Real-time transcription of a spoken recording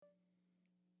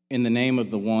In the name of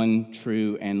the one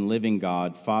true and living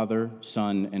God, Father,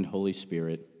 Son, and Holy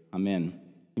Spirit. Amen.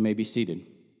 You may be seated.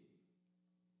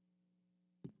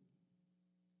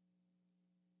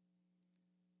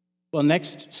 Well,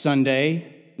 next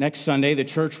Sunday, the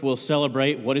church will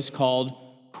celebrate what is called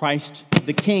Christ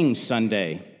the King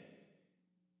Sunday.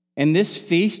 And this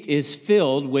feast is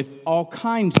filled with all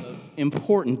kinds of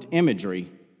important imagery.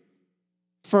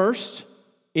 First,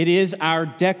 it is our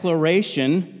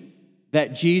declaration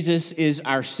that Jesus is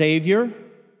our Savior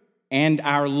and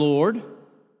our Lord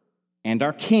and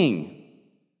our King,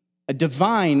 a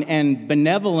divine and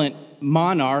benevolent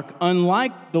monarch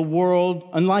unlike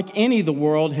any the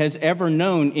world has ever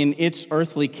known in its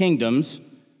earthly kingdoms,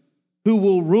 who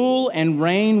will rule and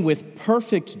reign with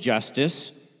perfect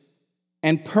justice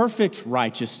and perfect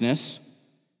righteousness,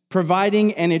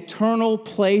 providing an eternal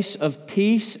place of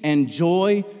peace and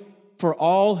joy for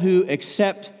all who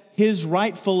accept his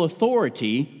rightful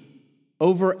authority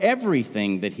over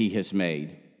everything that he has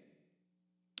made.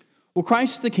 Well,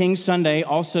 Christ the King Sunday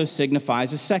also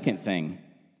signifies a second thing.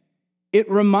 It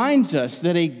reminds us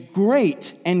that a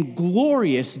great and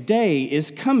glorious day is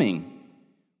coming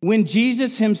when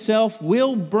Jesus himself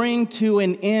will bring to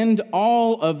an end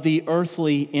all of the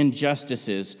earthly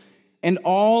injustices and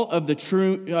all of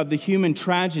the human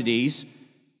tragedies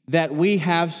that we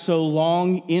have so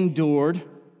long endured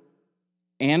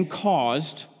and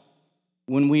caused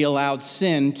when we allowed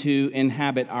sin to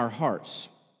inhabit our hearts.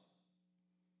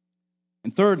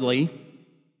 And thirdly,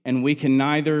 and we can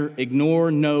neither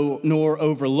ignore nor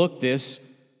overlook this,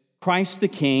 Christ the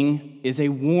King is a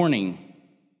warning.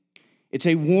 It's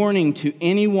a warning to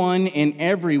anyone and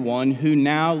everyone who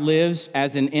now lives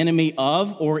as an enemy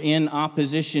of or in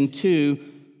opposition to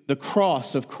the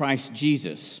cross of Christ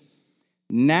Jesus.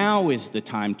 Now is the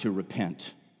time to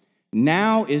repent.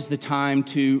 Now is the time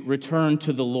to return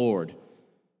to the Lord.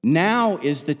 Now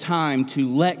is the time to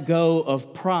let go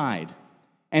of pride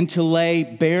and to lay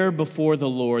bare before the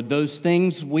Lord those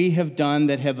things we have done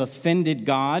that have offended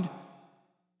God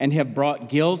and have brought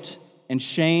guilt and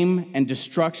shame and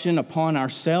destruction upon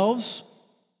ourselves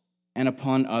and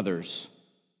upon others.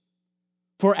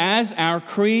 For as our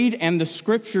creed and the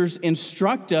scriptures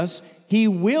instruct us, he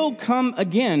will come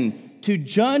again to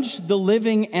judge the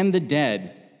living and the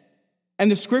dead. And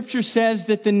the scripture says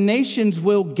that the nations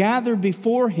will gather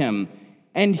before him,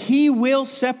 and he will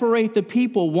separate the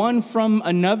people one from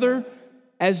another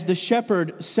as the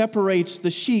shepherd separates the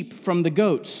sheep from the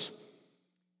goats.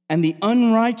 And the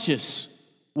unrighteous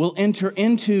will enter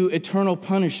into eternal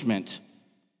punishment,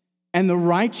 and the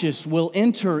righteous will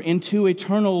enter into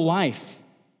eternal life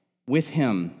with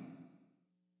him.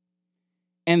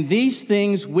 And these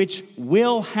things which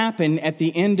will happen at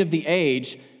the end of the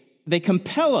age, they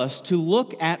compel us to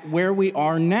look at where we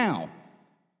are now,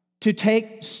 to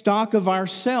take stock of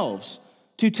ourselves,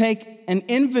 to take an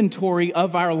inventory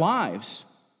of our lives,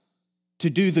 to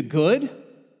do the good,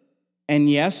 and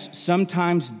yes,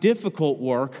 sometimes difficult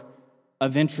work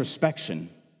of introspection.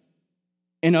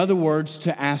 In other words,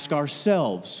 to ask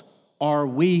ourselves, are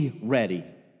we ready?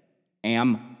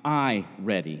 Am I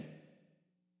ready?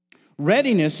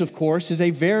 Readiness, of course, is a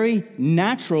very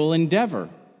natural endeavor.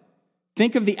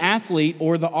 Think of the athlete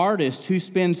or the artist who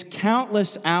spends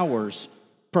countless hours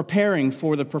preparing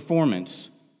for the performance.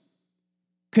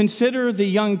 Consider the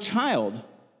young child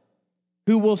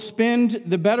who will spend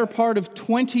the better part of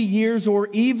 20 years or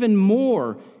even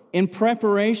more in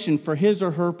preparation for his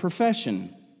or her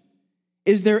profession.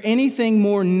 Is there anything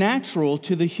more natural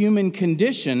to the human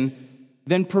condition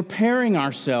than preparing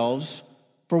ourselves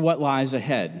for what lies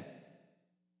ahead?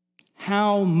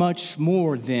 How much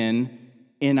more, then,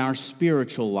 in our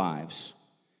spiritual lives,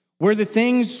 where the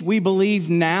things we believe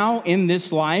now in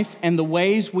this life and the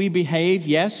ways we behave,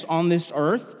 yes, on this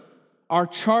earth, are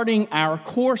charting our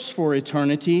course for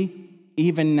eternity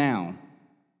even now.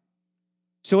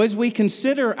 So as we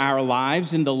consider our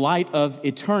lives in the light of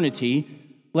eternity,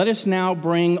 let us now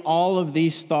bring all of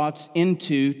these thoughts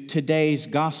into today's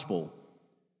gospel,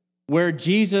 where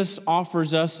Jesus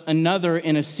offers us another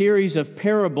in a series of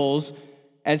parables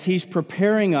as he's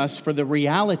preparing us for the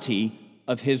reality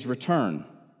of his return.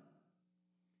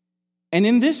 And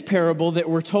in this parable that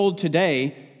we're told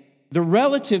today, the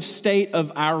relative state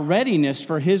of our readiness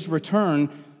for his return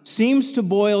seems to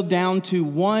boil down to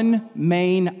one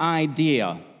main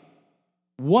idea.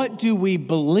 What do we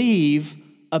believe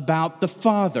about the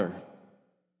Father?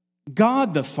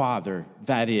 God the Father,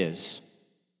 that is.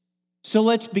 So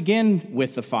let's begin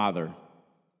with the Father.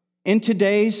 In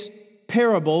today's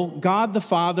parable, God the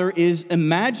Father is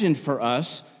imagined for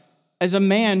us as a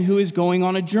man who is going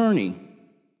on a journey.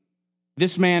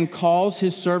 This man calls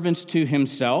his servants to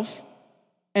himself,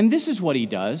 and this is what he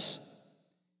does.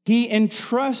 He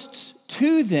entrusts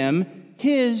to them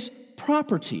his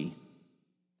property.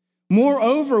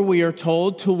 Moreover, we are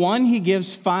told, to one he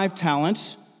gives 5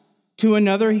 talents, to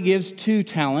another he gives 2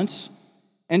 talents,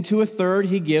 and to a third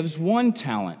he gives 1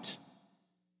 talent.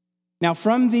 Now,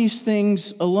 from these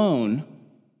things alone,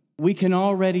 we can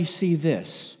already see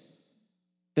this,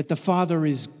 that the Father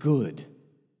is good,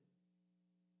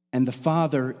 and the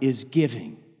Father is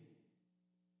giving.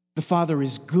 The Father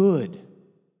is good,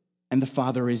 and the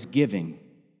Father is giving.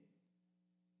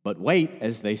 But wait,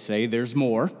 as they say, there's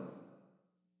more.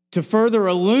 To further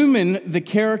illumine the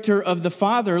character of the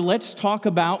Father, let's talk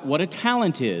about what a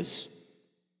talent is.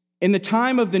 In the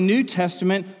time of the New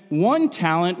Testament, 1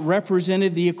 talent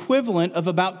represented the equivalent of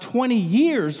about 20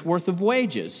 years' worth of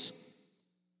wages.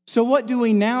 So what do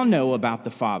we now know about the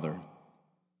Father?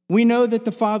 We know that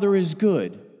the Father is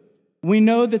good. We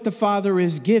know that the Father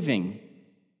is giving.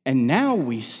 And now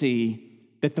we see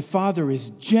that the Father is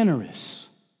generous.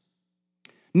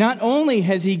 Not only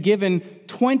has he given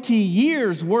 20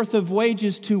 years' worth of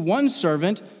wages to one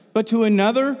servant, but to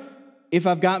another, if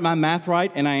I've got my math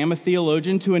right, and I am a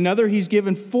theologian, to another he's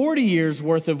given 40 years'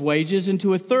 worth of wages, and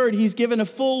to a third he's given a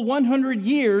full 100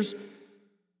 years'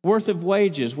 worth of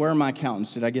wages. Where are my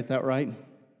accountants? Did I get that right?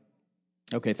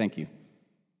 Okay, thank you.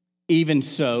 Even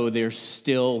so, there's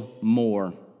still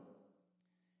more.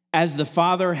 As the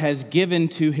Father has given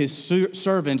to his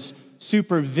servants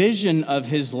supervision of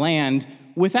his land,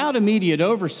 without immediate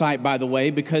oversight, by the way,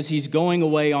 because he's going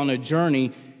away on a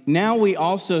journey, now we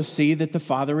also see that the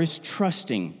Father is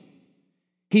trusting.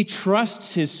 He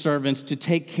trusts his servants to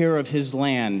take care of his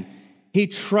land. He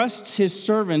trusts his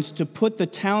servants to put the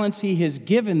talents he has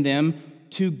given them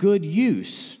to good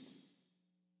use.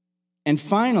 And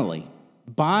finally,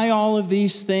 by all of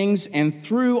these things and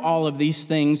through all of these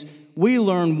things, we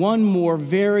learn one more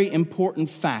very important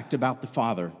fact about the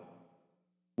Father.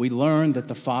 We learn that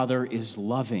the Father is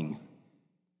loving.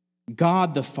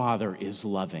 God the Father is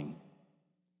loving.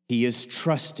 He is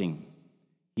trusting.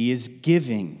 He is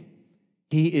giving.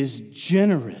 He is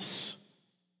generous.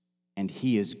 And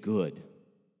he is good.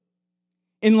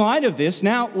 In light of this,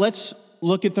 now let's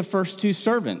look at the first 2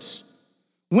 servants.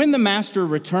 When the master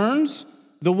returns,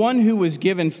 the one who was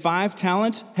given 5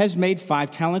 talents has made 5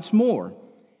 talents more.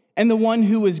 And the one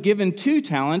who was given 2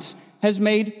 talents has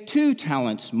made 2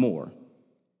 talents more.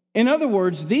 In other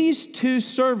words, these 2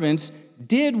 servants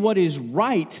did what is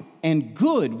right and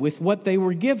good with what they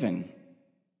were given.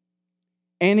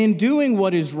 And in doing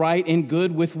what is right and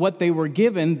good with what they were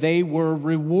given, they were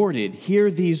rewarded.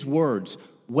 Hear these words: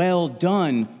 "Well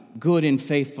done, good and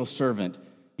faithful servant.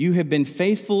 You have been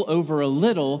faithful over a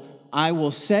little. I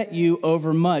will set you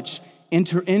over much.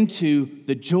 Enter into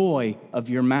the joy of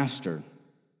your master."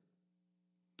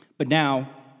 But now,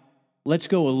 let's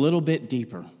go a little bit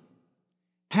deeper.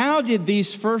 How did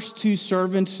these first 2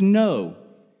 servants know?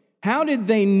 How did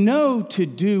they know to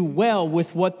do well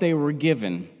with what they were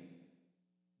given?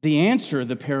 The answer,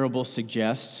 the parable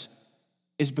suggests,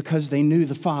 is because they knew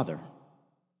the Father.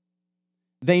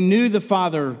 They knew the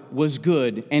Father was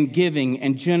good and giving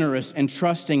and generous and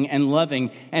trusting and loving.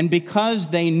 And because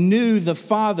they knew the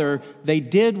Father, they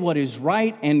did what is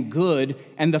right and good,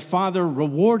 and the Father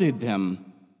rewarded them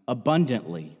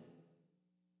abundantly.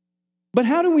 But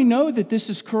how do we know that this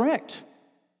is correct?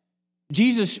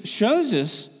 Jesus shows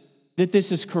us that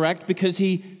this is correct because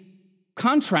he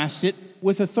contrasts it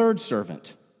with a third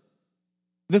servant.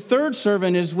 The third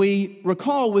servant, as we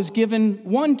recall, was given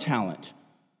 1 talent.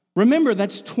 Remember,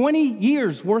 that's 20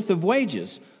 years worth of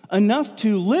wages, enough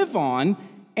to live on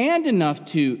and enough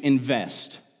to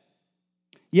invest.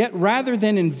 Yet rather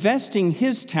than investing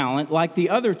his talent like the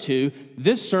other 2,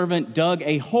 this servant dug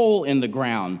a hole in the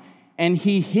ground and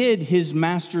he hid his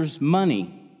master's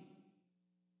money.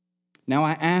 Now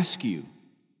I ask you,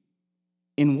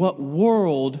 in what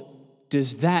world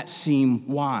does that seem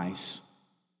wise?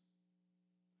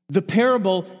 The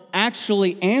parable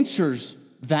actually answers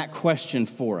that question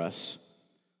for us.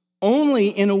 Only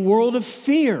in a world of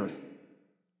fear.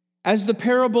 As the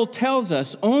parable tells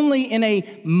us, only in a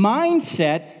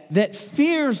mindset that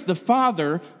fears the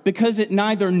Father because it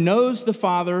neither knows the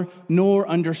Father nor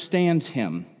understands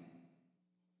him.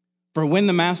 For when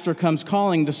the master comes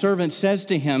calling, the servant says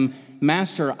to him,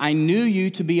 "Master, I knew you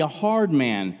to be a hard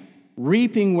man,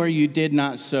 reaping where you did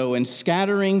not sow and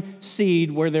scattering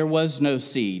seed where there was no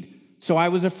seed. So I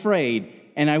was afraid,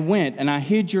 and I went and I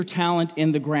hid your talent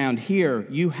in the ground. Here,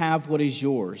 you have what is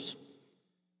yours."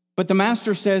 But the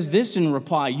master says this in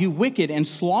reply, "You wicked and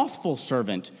slothful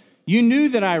servant, You knew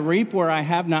that I reap where I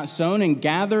have not sown and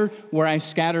gather where I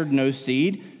scattered no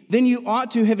seed. Then you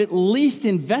ought to have at least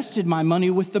invested my money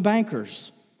with the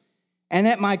bankers. And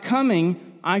at my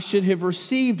coming, I should have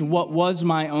received what was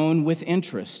my own with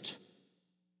interest."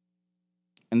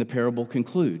 And the parable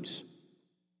concludes,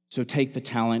 "So take the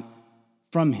talent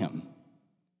from him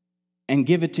and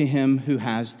give it to him who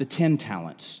has the 10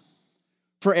 talents.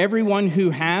 For everyone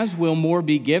who has will more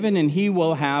be given, and he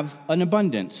will have an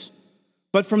abundance.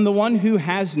 But from the one who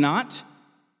has not,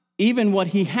 even what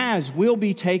he has will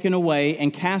be taken away,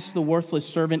 and cast the worthless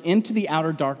servant into the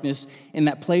outer darkness, in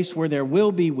that place where there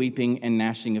will be weeping and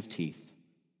gnashing of teeth."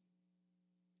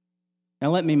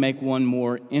 Now let me make one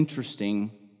more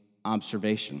interesting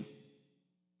observation.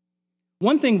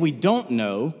 One thing we don't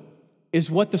know is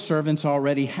what the servants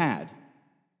already had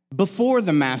before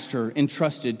the master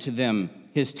entrusted to them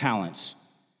his talents.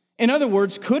 In other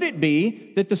words, could it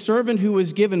be that the servant who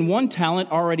was given 1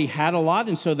 talent already had a lot,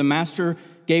 and so the master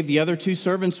gave the other 2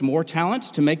 servants more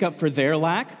talents to make up for their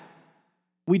lack?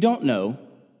 We don't know,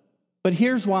 but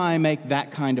here's why I make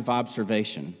that kind of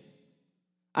observation.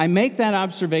 I make that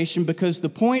observation because the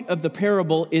point of the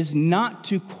parable is not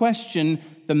to question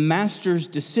the master's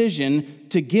decision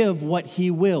to give what he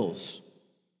wills.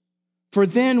 For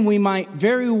then we might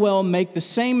very well make the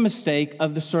same mistake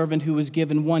of the servant who was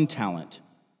given 1 talent.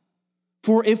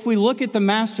 For if we look at the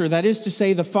master, that is to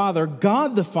say the Father,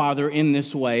 God the Father, in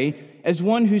this way, as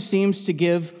one who seems to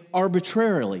give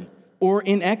arbitrarily or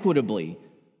inequitably,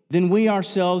 then we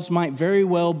ourselves might very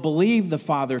well believe the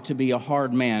Father to be a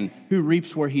hard man who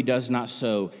reaps where he does not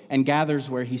sow and gathers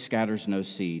where he scatters no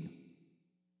seed.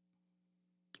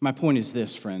 My point is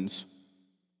this, friends.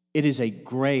 It is a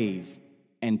grave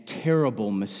and terrible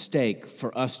mistake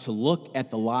for us to look at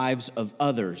the lives of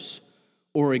others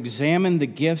or examine the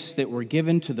gifts that were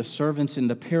given to the servants in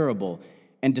the parable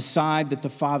and decide that the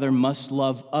Father must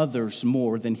love others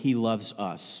more than he loves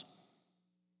us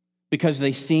because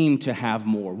they seem to have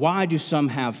more. Why do some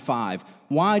have 5?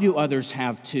 Why do others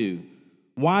have 2?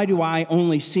 Why do I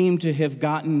only seem to have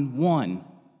gotten 1?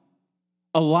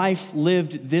 A life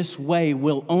lived this way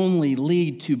will only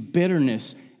lead to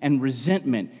bitterness and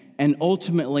resentment and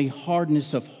ultimately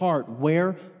hardness of heart.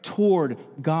 Where? Toward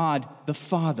God the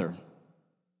Father.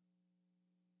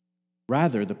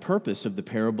 Rather, the purpose of the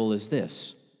parable is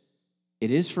this.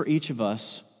 It is for each of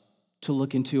us to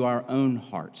look into our own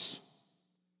hearts,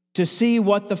 to see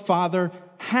what the Father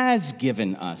has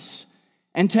given us,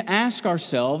 and to ask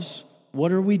ourselves,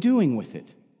 what are we doing with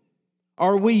it?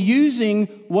 Are we using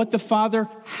what the Father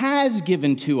has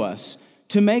given to us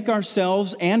to make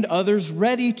ourselves and others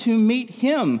ready to meet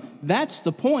Him? That's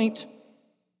the point.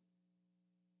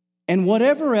 And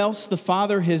whatever else the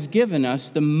Father has given us,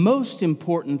 the most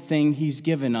important thing He's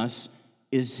given us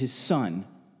is His Son,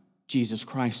 Jesus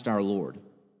Christ our Lord.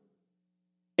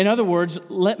 In other words,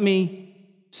 let me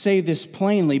say this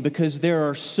plainly, because there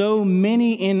are so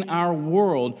many in our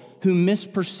world who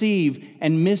misperceive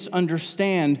and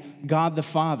misunderstand God the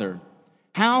Father.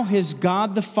 How has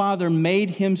God the Father made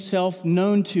Himself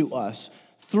known to us?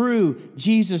 Through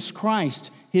Jesus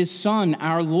Christ, His Son,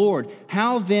 our Lord.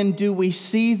 How then do we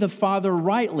see the Father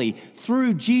rightly?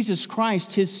 Through Jesus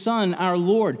Christ, His Son, our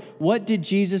Lord. What did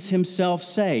Jesus Himself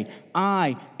say?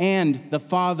 I and the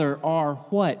Father are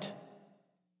what?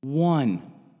 One.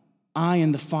 I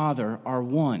and the Father are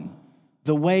one.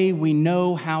 The way we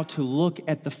know how to look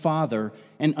at the Father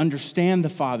and understand the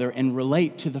Father and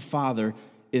relate to the Father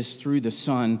is through the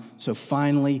Son. So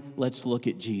finally, let's look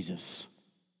at Jesus.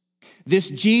 This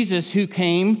Jesus who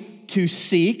came to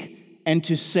seek and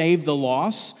to save the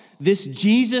lost. This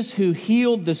Jesus who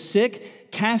healed the sick,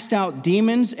 cast out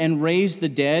demons, and raised the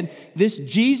dead. This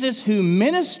Jesus who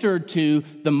ministered to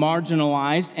the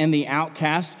marginalized and the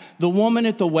outcast. The woman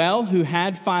at the well who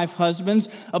had 5 husbands.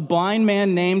 A blind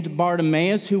man named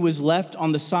Bartimaeus who was left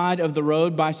on the side of the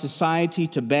road by society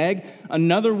to beg.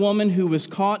 Another woman who was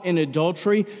caught in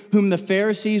adultery, whom the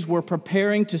Pharisees were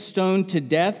preparing to stone to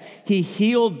death. He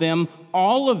healed them,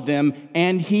 all of them,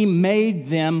 and He made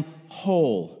them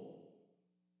whole.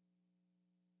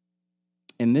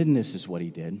 And then this is what He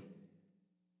did.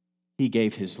 He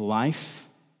gave His life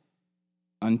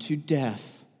unto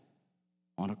death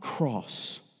on a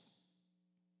cross.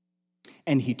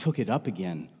 And He took it up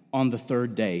again on the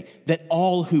 3rd day, that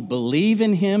all who believe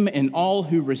in Him and all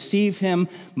who receive Him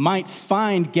might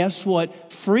find, guess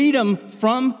what? Freedom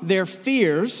from their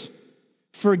fears,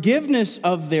 forgiveness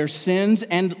of their sins,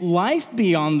 and life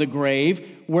beyond the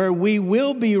grave, where we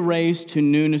will be raised to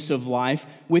newness of life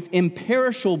with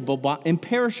imperishable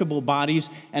bodies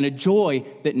and a joy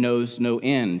that knows no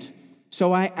end.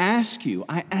 So I ask you,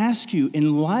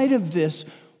 in light of this,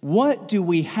 what do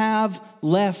we have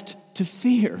left to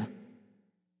fear?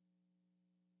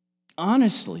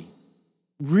 Honestly,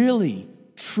 really,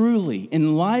 truly,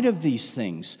 in light of these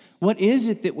things, what is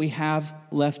it that we have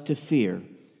left to fear?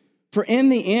 For in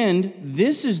the end,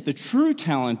 this is the true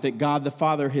talent that God the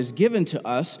Father has given to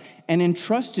us and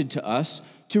entrusted to us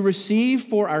to receive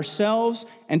for ourselves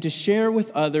and to share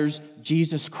with others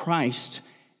Jesus Christ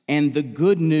and the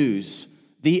good news,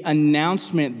 the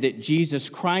announcement that Jesus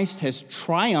Christ has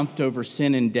triumphed over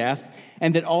sin and death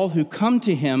and that all who come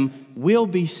to him will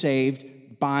be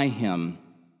saved by him.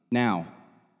 Now,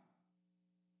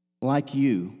 like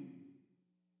you,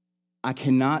 I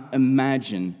cannot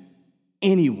imagine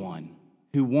anyone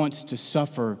who wants to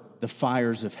suffer the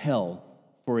fires of hell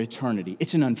for eternity.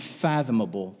 It's an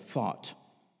unfathomable thought.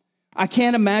 I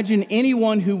can't imagine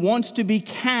anyone who wants to be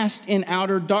cast in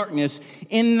outer darkness,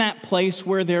 in that place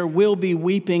where there will be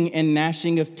weeping and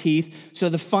gnashing of teeth. So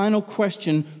the final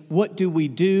question, what do we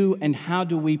do and how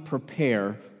do we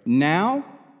prepare now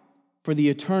for the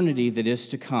eternity that is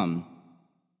to come?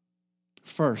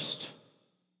 First,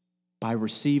 by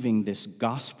receiving this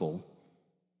gospel,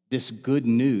 this good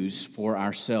news for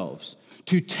ourselves,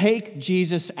 to take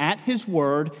Jesus at his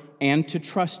word and to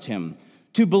trust him,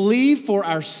 to believe for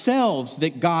ourselves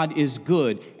that God is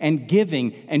good and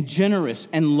giving and generous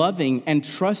and loving and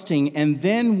trusting, and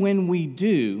then when we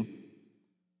do,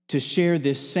 to share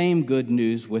this same good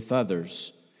news with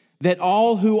others, that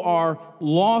all who are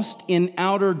lost in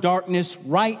outer darkness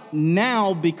right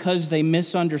now because they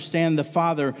misunderstand the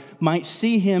Father might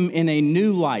see him in a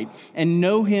new light and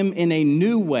know him in a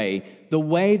new way, the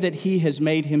way that he has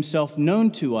made himself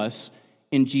known to us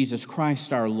in Jesus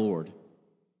Christ our Lord.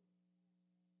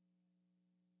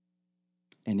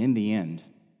 And in the end,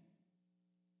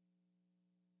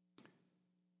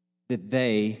 that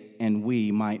they and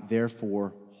we might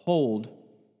therefore hold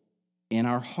in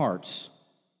our hearts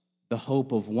the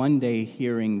hope of one day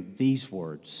hearing these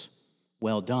words,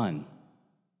 well done,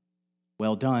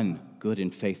 good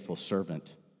and faithful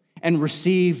servant, and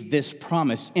receive this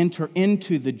promise, enter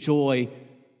into the joy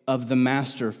of the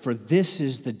Master, for this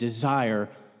is the desire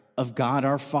of God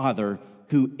our Father,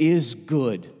 who is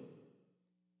good,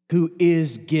 who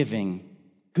is giving,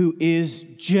 who is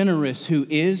generous, who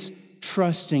is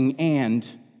trusting, and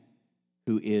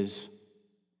who is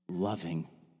loving.